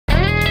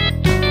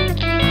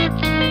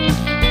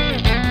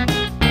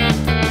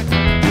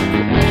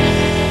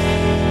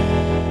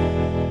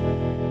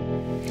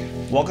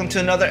Welcome to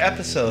another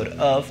episode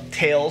of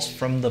Tales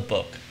from the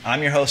Book.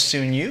 I'm your host,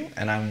 Soon Yu,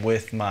 and I'm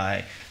with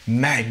my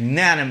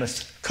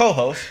magnanimous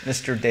co-host,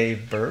 Mr.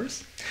 Dave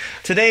Burrs.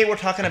 Today we're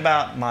talking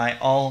about my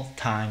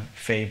all-time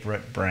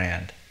favorite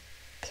brand,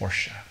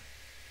 Porsche.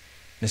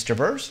 Mr.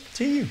 Burrs,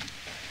 to you.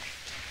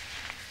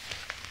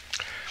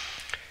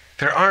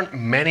 There aren't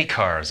many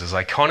cars as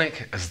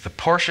iconic as the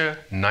Porsche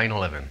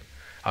 911.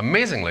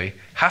 Amazingly,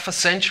 half a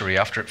century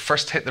after it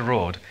first hit the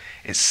road,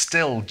 it's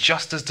still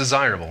just as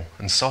desirable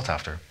and sought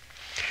after.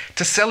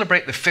 To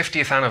celebrate the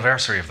 50th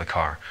anniversary of the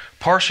car,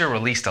 Porsche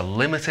released a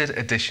limited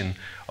edition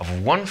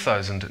of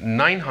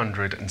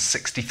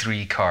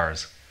 1,963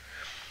 cars.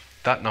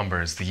 That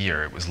number is the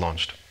year it was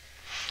launched.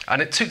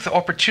 And it took the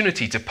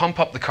opportunity to pump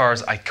up the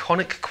car's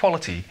iconic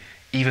quality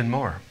even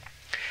more.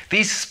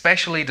 These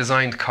specially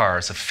designed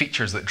cars have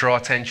features that draw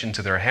attention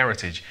to their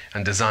heritage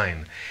and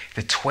design.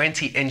 The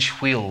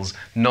 20-inch wheels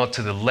nod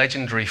to the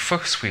legendary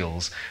Fuchs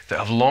wheels that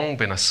have long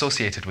been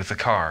associated with the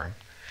car.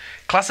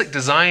 Classic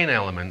design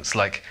elements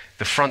like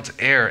the front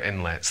air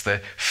inlets, the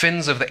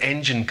fins of the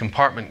engine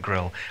compartment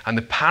grille, and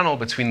the panel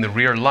between the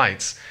rear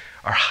lights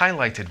are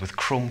highlighted with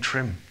chrome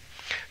trim.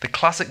 The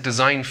classic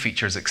design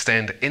features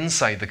extend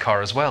inside the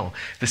car as well.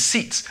 The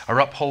seats are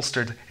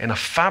upholstered in a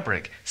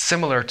fabric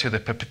similar to the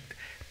Pepita?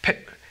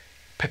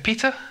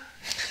 Pepita.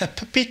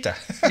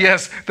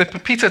 Yes, the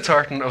Pepita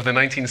tartan of the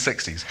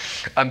 1960s.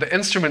 And the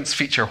instruments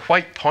feature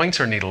white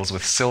pointer needles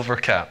with silver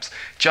caps,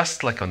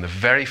 just like on the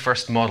very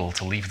first model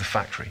to leave the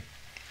factory.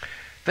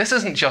 This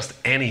isn't just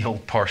any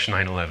old Porsche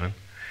 911.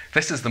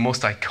 This is the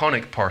most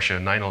iconic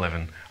Porsche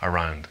 911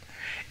 around.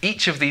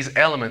 Each of these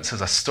elements has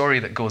a story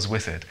that goes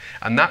with it,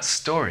 and that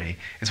story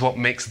is what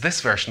makes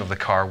this version of the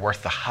car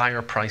worth the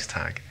higher price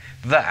tag.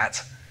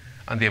 That,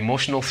 and the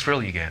emotional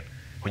thrill you get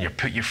when you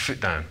put your foot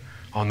down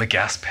on the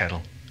gas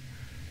pedal.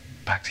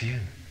 Back to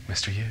you,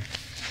 Mr. Yu.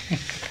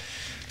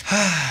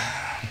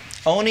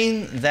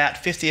 Owning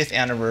that 50th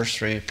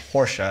anniversary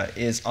Porsche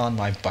is on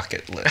my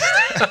bucket list.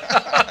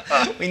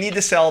 We need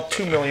to sell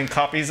 2 million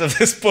copies of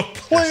this book,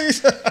 please.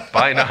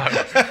 Buy now.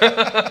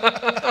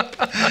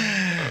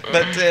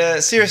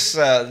 But serious,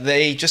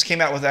 they just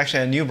came out with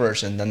actually a new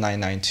version, the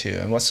 992.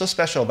 And what's so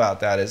special about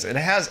that is it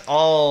has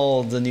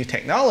all the new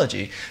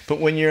technology, but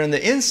when you're in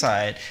the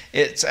inside,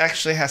 it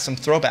actually has some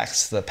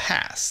throwbacks to the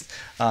past.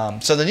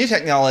 So the new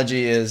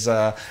technology is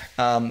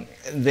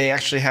they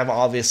actually have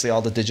obviously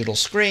all the digital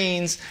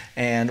screens,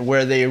 and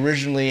where they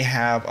originally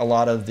have a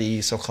lot of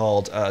the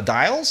so-called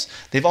dials,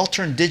 they've all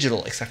turned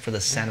digital except for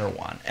the center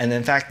one. And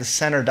in fact, the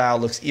center dial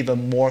looks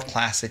even more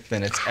classic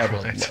than it's ever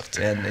looked.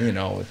 And you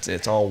know,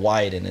 it's all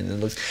white and it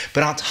looks.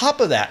 But on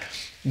top of that,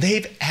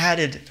 they've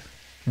added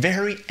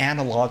very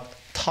analog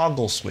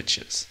toggle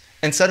switches.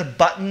 Instead of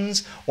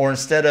buttons or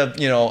instead of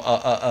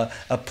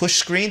a push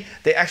screen,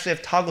 they actually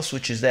have toggle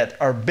switches that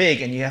are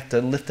big and you have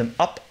to lift them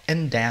up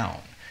and down.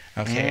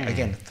 Okay,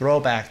 again,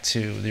 throwback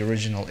to the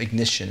original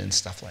ignition and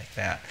stuff like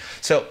that.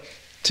 So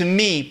to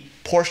me,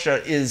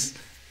 Porsche is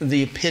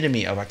the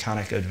epitome of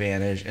iconic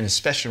advantage, and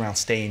especially around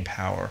staying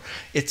power.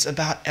 It's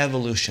about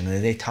evolution,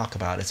 and they talk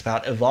about it. It's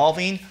about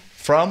evolving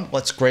from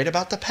what's great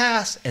about the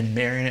past and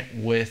marrying it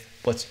with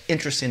what's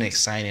interesting and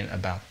exciting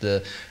about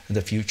the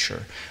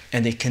future.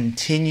 And they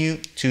continue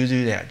to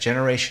do that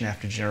generation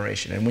after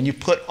generation. And when you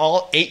put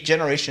all 8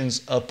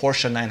 generations of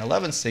Porsche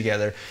 911s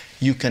together,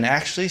 you can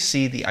actually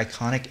see the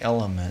iconic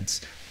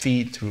elements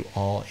feed through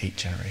all 8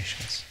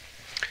 generations.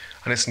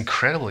 And it's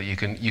incredible. You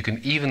can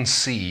even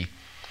see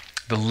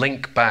the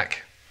link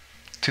back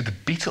to the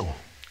Beetle,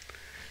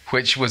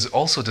 which was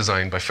also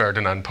designed by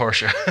Ferdinand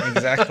Porsche.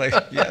 Exactly,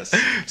 yes.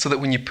 So that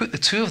when you put the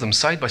two of them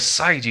side by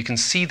side, you can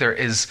see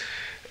there's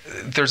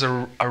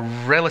a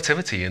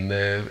relativity in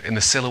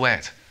the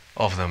silhouette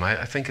of them.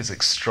 I think it's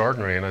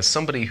extraordinary. And as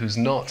somebody who's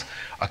not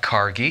a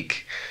car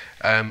geek,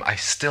 I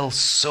still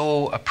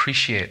so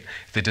appreciate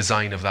the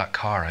design of that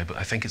car.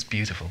 I think it's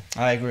beautiful.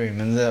 I agree.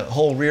 And the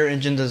whole rear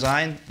engine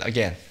design,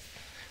 again,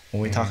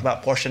 when we talk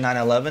about Porsche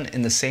 911,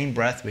 in the same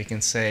breath, we can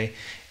say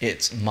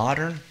it's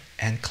modern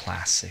and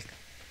classic.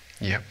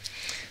 Yep.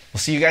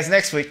 We'll see you guys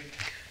next week.